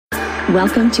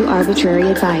Welcome to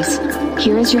Arbitrary Advice.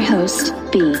 Here is your host,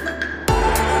 B.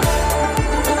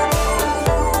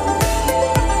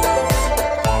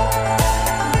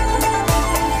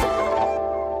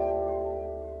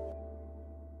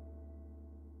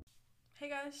 Hey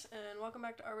guys, and welcome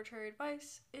back to Arbitrary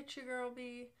Advice. It's your girl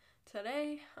B.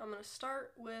 Today, I'm going to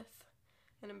start with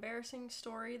an embarrassing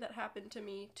story that happened to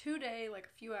me today, like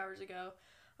a few hours ago.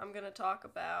 I'm going to talk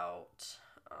about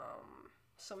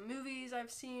some movies I've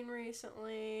seen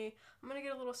recently. I'm going to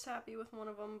get a little sappy with one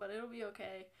of them, but it'll be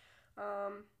okay.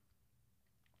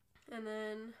 And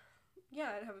then,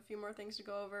 yeah, I have a few more things to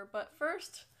go over. But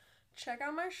first, check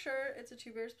out my shirt. It's a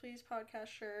Two Bears Please podcast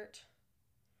shirt.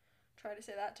 Try to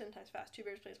say that 10 times fast. Two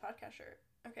Bears Please podcast shirt.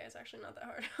 Okay, it's actually not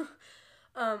that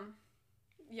hard.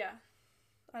 Yeah,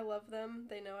 I love them.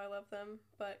 They know I love them,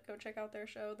 but go check out their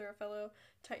show. They're a fellow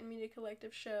Titan Media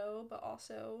Collective show, but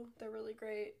also they're really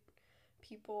great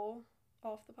people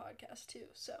off the podcast too,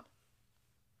 so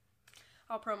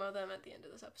I'll promo them at the end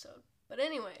of this episode. But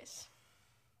anyways,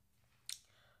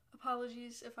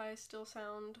 apologies if I still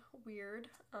sound weird.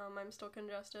 I'm still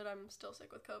congested. I'm still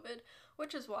sick with COVID,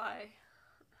 which is why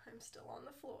I'm still on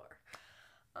the floor.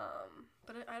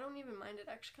 But I don't even mind it.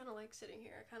 I actually kind of like sitting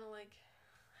here. I kind of like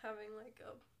having like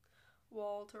a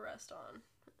wall to rest on.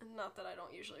 Not that I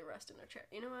don't usually rest in a chair.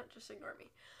 You know what? Just ignore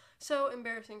me. So,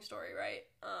 embarrassing story, right?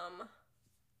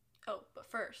 But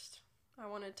first, I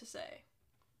wanted to say,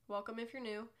 welcome if you're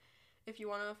new. If you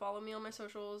want to follow me on my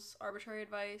socials, Arbitrary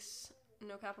Advice,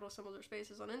 no capital symbols or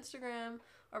spaces on Instagram,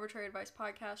 Arbitrary Advice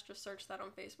Podcast, just search that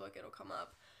on Facebook, it'll come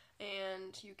up.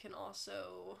 And you can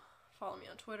also follow me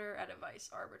on Twitter at Advice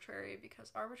Arbitrary,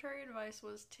 because Arbitrary Advice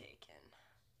was taken.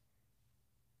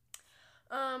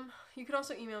 You can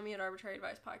also email me at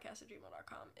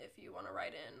arbitraryadvicepodcast@gmail.com if you want to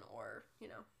write in or,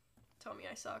 tell me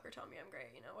I suck or tell me I'm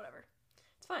great, whatever.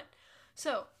 It's fine.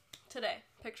 So, today,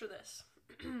 picture this.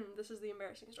 This is the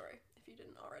embarrassing story, if you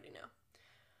didn't already know.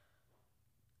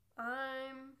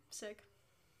 I'm sick,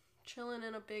 chilling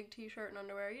in a big t-shirt and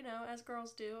underwear, as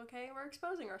girls do, okay? We're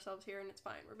exposing ourselves here and it's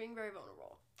fine. We're being very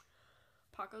vulnerable.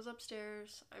 Paco's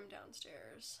upstairs, I'm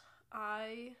downstairs.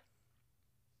 I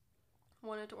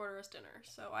wanted to order us dinner,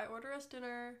 so I order us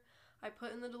dinner. I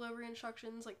put in the delivery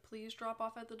instructions, like, please drop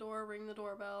off at the door, ring the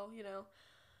doorbell,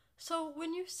 So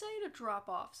when you say to drop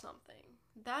off something,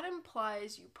 that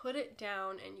implies you put it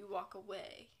down and you walk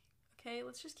away, okay?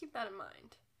 Let's just keep that in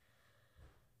mind.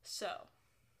 So,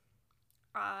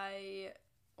 I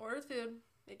order the food,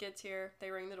 it gets here,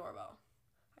 they ring the doorbell.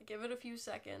 I give it a few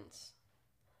seconds,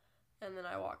 and then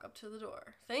I walk up to the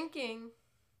door, thinking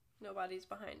nobody's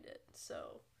behind it,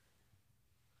 so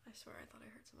I swear I thought I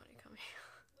heard somebody coming.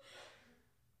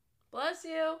 Bless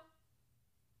you!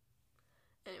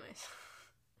 Anyways.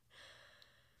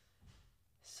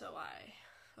 So I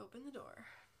open the door.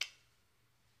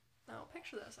 Now,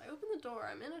 picture this. I open the door.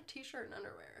 I'm in a t-shirt and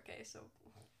underwear, okay? So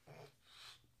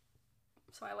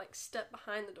I, step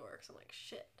behind the door because I'm like,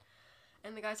 shit.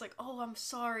 And the guy's like, oh, I'm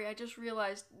sorry. I just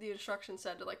realized the instructions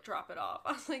said to, drop it off.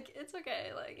 I was like, it's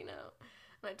okay, And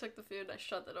I took the food and I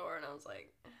shut the door and I was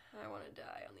like, I want to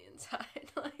die on the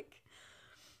inside.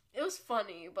 It was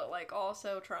funny, but,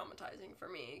 also traumatizing for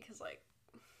me because,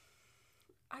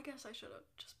 I guess I should have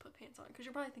just put pants on. Because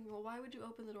you're probably thinking, well, why would you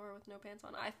open the door with no pants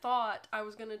on? I thought I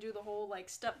was going to do the whole,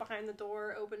 step behind the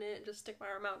door, open it, and just stick my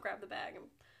arm out, grab the bag, and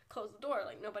close the door.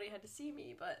 Nobody had to see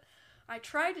me. But I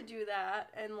tried to do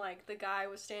that, and, the guy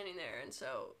was standing there. And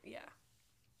so, yeah.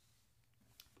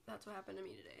 That's what happened to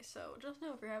me today. So just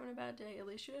know, if you're having a bad day, at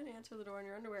least you didn't answer the door in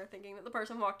your underwear thinking that the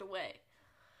person walked away.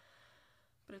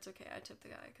 But it's okay. I tipped the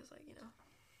guy because, that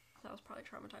was probably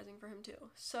traumatizing for him, too.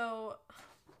 So,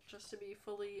 just to be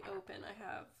fully open, I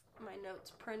have my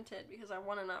notes printed because I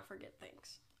want to not forget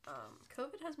things.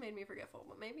 COVID has made me forgetful,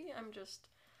 but maybe I'm just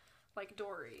like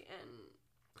Dory and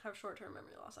have short-term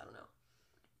memory loss. I don't know.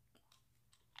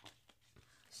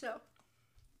 So,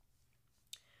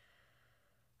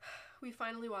 we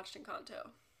finally watched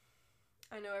Encanto.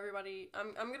 I know everybody...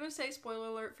 I'm going to say spoiler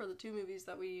alert for the two movies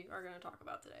that we are going to talk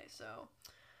about today, so...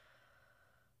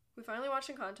 We finally watched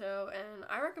Encanto, and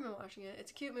I recommend watching it.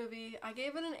 It's a cute movie. I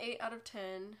gave it an 8 out of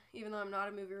 10, even though I'm not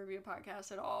a movie review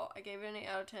podcast at all. I gave it an 8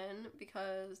 out of 10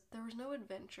 because there was no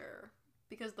adventure.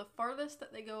 Because the farthest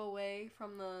that they go away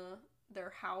from their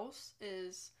house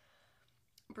is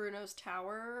Bruno's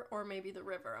tower, or maybe the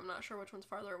river. I'm not sure which one's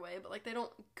farther away, but, they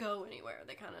don't go anywhere.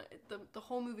 They kind of... The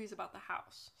whole movie's about the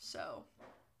house, so...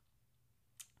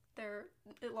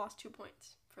 It lost 2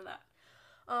 points for that.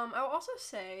 I will also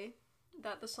say...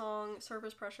 that the song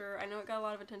Surface Pressure, I know it got a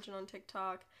lot of attention on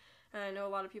TikTok, and I know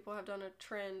a lot of people have done a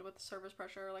trend with Surface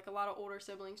Pressure, a lot of older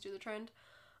siblings do the trend.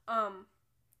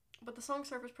 But the song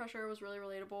Surface Pressure was really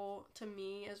relatable to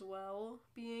me as well,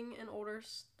 being an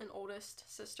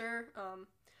oldest sister.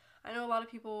 I know a lot of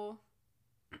people,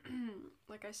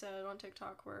 like I said on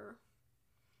TikTok, were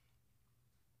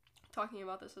talking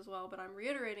about this as well, but I'm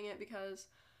reiterating it because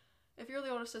if you're the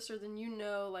oldest sister, then you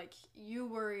know, like, you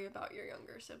worry about your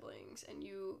younger siblings and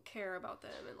you care about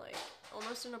them, and like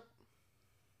almost in a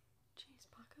jeez,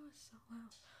 Paco is so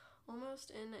loud.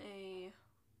 Almost in a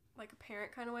like a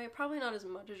parent kind of way. Probably not as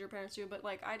much as your parents do, but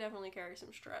like I definitely carry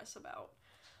some stress about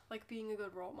like being a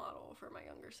good role model for my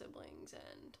younger siblings,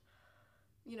 and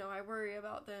you know, I worry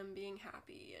about them being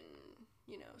happy and,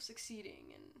 you know,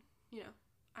 succeeding, and you know,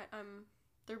 I'm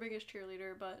their biggest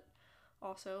cheerleader, but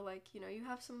also, like, you know, you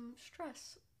have some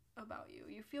stress about you.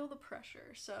 You feel the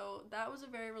pressure. So that was a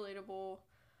very relatable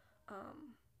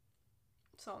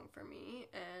song for me,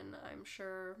 and I'm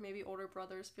sure maybe older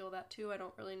brothers feel that too. I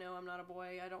don't really know. I'm not a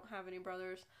boy. I don't have any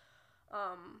brothers.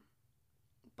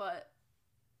 But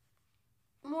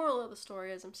moral of the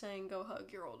story is I'm saying go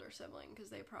hug your older sibling, because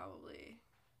they probably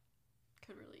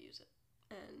could really use it,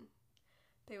 and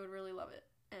they would really love it.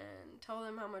 And tell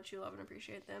them how much you love and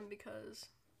appreciate them, because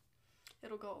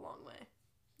it'll go a long way.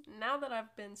 Now that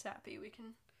I've been sappy, we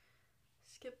can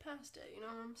skip past it, you know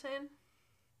what I'm saying?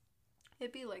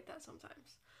 It'd be like that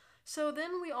sometimes. So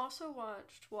then we also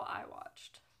watched, well, I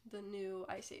watched the new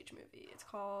Ice Age movie. It's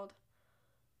called,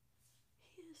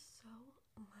 he is so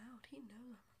loud, he knows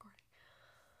I'm recording.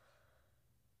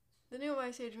 The new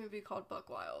Ice Age movie called Buck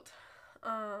Wild.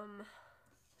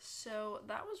 So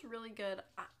that was really good.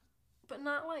 But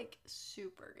not like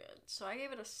super good. So I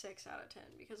gave it a 6 out of 10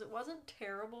 because it wasn't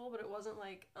terrible, but it wasn't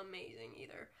like amazing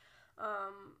either.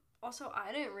 Also,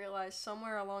 I didn't realize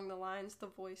somewhere along the lines the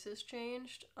voices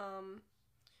changed.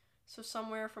 So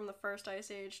somewhere from the first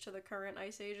Ice Age to the current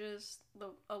Ice Ages,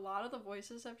 a lot of the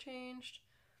voices have changed.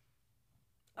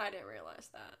 I didn't realize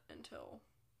that until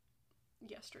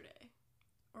yesterday.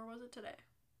 Or was it today?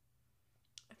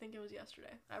 I think it was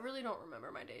yesterday. I really don't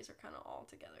remember. My days are kind of all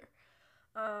together.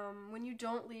 When you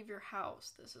don't leave your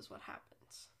house, this is what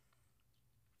happens.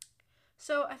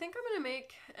 So I think I'm going to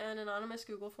make an anonymous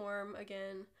Google form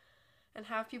again and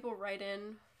have people write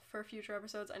in for future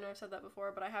episodes. I know I've said that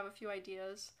before, but I have a few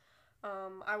ideas.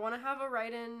 I want to have a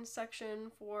write-in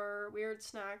section for weird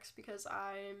snacks because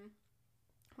I'm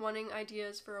wanting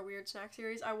ideas for a weird snack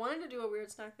series. I wanted to do a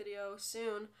weird snack video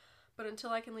soon, but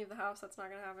until I can leave the house, that's not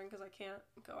going to happen because I can't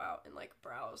go out and, like,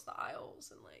 browse the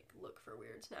aisles and, like, look for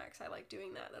weird snacks. I like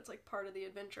doing that. That's, like, part of the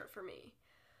adventure for me.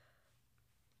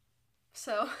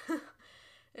 So,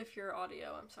 if you're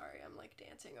audio, I'm sorry. I'm, like,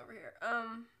 dancing over here.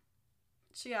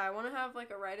 So, yeah, I want to have, like,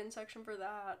 a write-in section for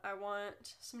that. I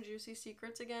want some juicy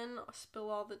secrets again. I'll spill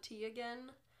all the tea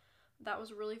again. That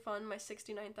was really fun. My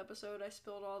 69th episode, I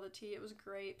spilled all the tea. It was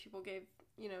great. People gave,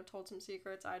 you know, told some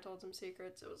secrets. I told some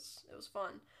secrets. It was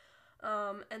fun.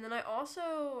 And then I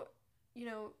also, you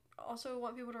know, also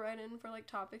want people to write in for, like,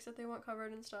 topics that they want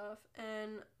covered and stuff.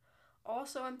 And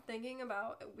also I'm thinking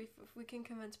about, if we can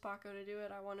convince Paco to do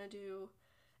it, I want to do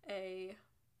a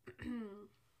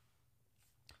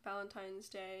Valentine's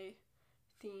Day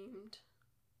themed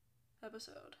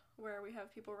episode where we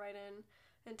have people write in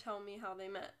and tell me how they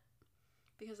met,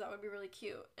 because that would be really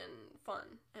cute and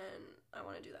fun, and I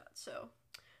want to do that. So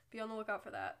be on the lookout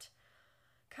for that.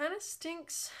 Kind of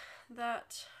stinks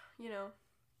that, you know,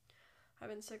 I've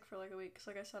been sick for like a week, because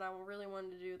like I said, I really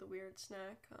wanted to do the weird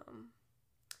snack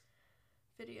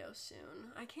video soon.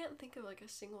 I can't think of, like, a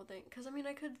single thing, because I mean,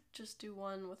 I could just do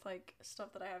one with, like,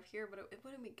 stuff that I have here, but it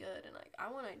wouldn't be good, and, like, I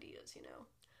want ideas, you know?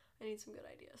 I need some good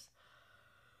ideas.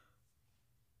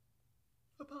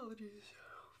 Apologies.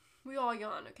 We all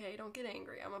yawn, okay? Don't get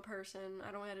angry. I'm a person.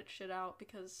 I don't edit shit out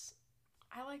because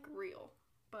I like real,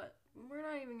 but we're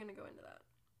not even gonna go into that.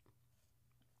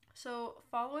 So,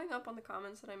 following up on the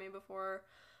comments that I made before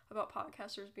about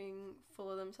podcasters being full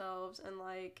of themselves and,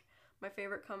 like, my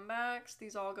favorite comebacks,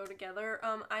 these all go together.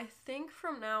 I think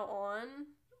from now on,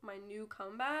 my new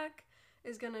comeback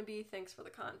is gonna be thanks for the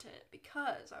content,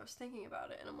 because I was thinking about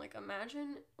it and I'm like,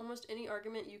 imagine almost any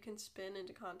argument you can spin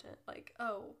into content. Like,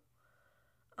 oh,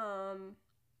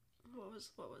 what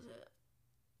was it?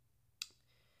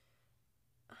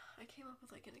 I came up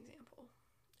with, like, an example.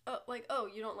 Oh,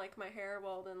 you don't like my hair?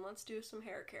 Well, then let's do some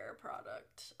hair care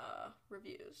product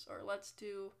reviews, or let's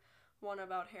do one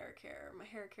about hair care, my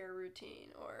hair care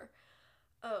routine, or,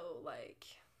 oh, like,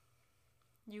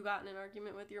 you got in an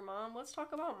argument with your mom? Let's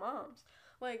talk about moms.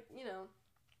 Like, you know,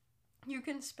 you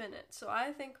can spin it. So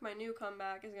I think my new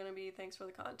comeback is going to be thanks for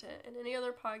the content, and any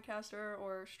other podcaster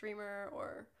or streamer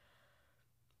or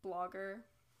blogger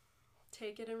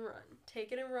Take it and run.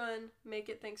 Take it and run. Make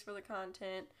it thanks for the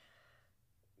content.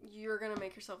 You're gonna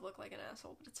make yourself look like an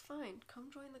asshole, but it's fine.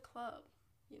 Come join the club.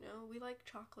 You know, we like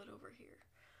chocolate over here.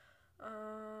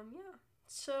 Yeah.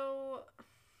 So,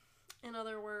 in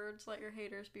other words, let your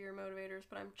haters be your motivators,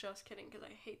 but I'm just kidding because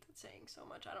I hate that saying so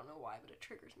much. I don't know why, but it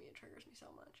triggers me. It triggers me so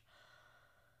much.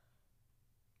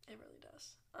 It really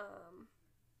does.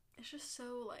 It's just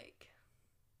so, like,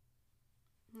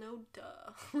 no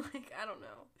duh. Like, I don't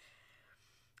know.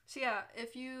 So yeah,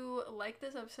 if you like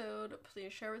this episode,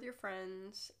 please share with your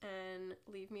friends and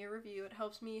leave me a review. It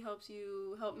helps me, helps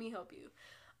you, help me help you.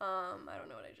 I don't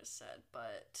know what I just said,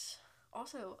 but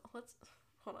also,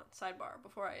 hold on, sidebar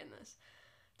before I end this.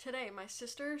 Today, my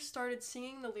sister started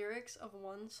singing the lyrics of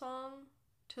one song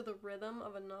to the rhythm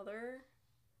of another,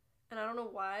 and I don't know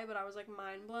why, but I was, like,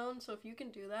 mind blown. So if you can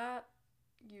do that,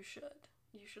 you should.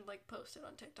 You should, like, post it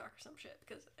on TikTok or some shit,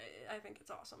 because I think it's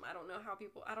awesome. I don't know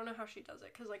how she does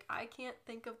it, because, like, I can't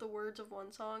think of the words of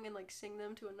one song and, like, sing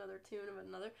them to another tune of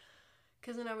another,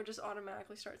 because then I would just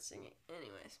automatically start singing.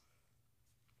 Anyways,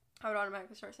 I would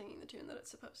automatically start singing the tune that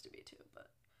it's supposed to be to, but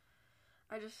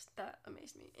that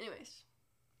amazed me. Anyways,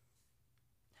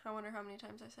 I wonder how many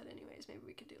times I said anyways. Maybe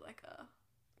we could do, like, a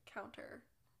counter,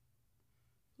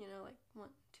 you know, like, 1,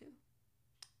 2.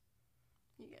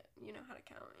 You know how to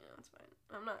count, you know, it's fine.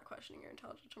 I'm not questioning your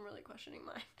intelligence, I'm really questioning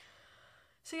mine.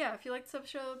 So yeah, if you like this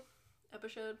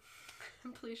episode,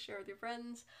 please share with your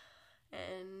friends,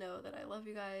 and know that I love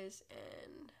you guys,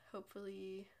 and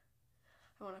hopefully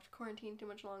I won't have to quarantine too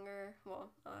much longer.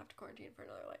 Well, I'll have to quarantine for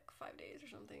another, like, 5 days or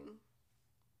something.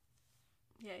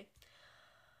 Yay.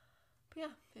 But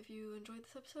yeah, if you enjoyed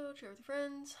this episode, share with your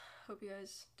friends. Hope you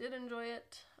guys did enjoy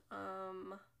it.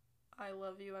 I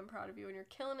love you, I'm proud of you, and you're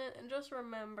killing it. And just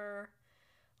remember,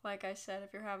 like I said,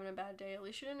 if you're having a bad day, at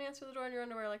least you didn't answer the door in your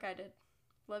underwear like I did.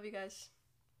 Love you guys.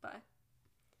 Bye.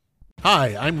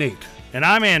 Hi, I'm Nate. And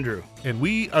I'm Andrew. And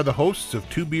we are the hosts of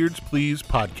Two Beards Please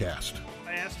podcast.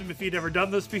 I asked him if he'd ever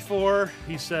done this before.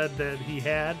 He said that he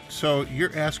had. So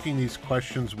you're asking these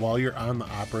questions while you're on the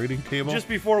operating table? Just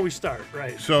before we start,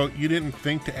 right. So you didn't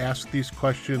think to ask these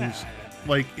questions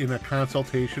like in a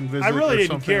consultation visit? I really or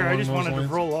didn't something care. I along just those wanted lines? to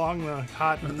prolong the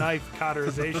hot knife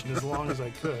cauterization as long as I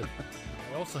could.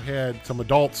 I also had some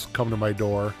adults come to my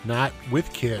door, not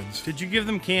with kids. Did you give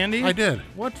them candy? I did.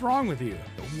 What's wrong with you?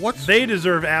 They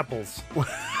deserve apples.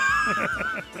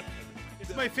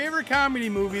 It's my favorite comedy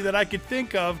movie that I could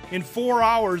think of in 4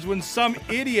 hours when some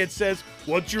idiot says,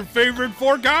 "What's your favorite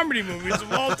 4 comedy movies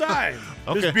of all time?"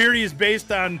 Okay. This beardy is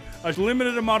based on a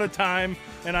limited amount of time,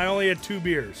 and I only had 2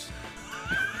 beers.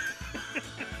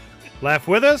 Laugh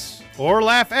with us or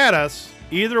laugh at us.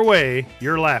 Either way,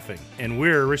 you're laughing, and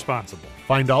we're responsible.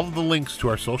 Find all of the links to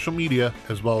our social media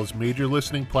as well as major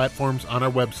listening platforms on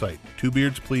our website,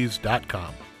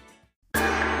 twobeardsplease.com.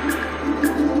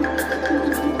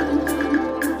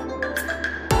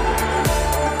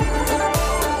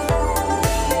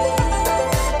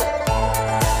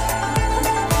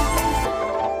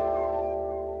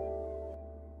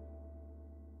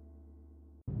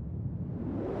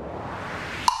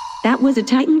 That was a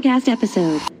Titancast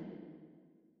episode.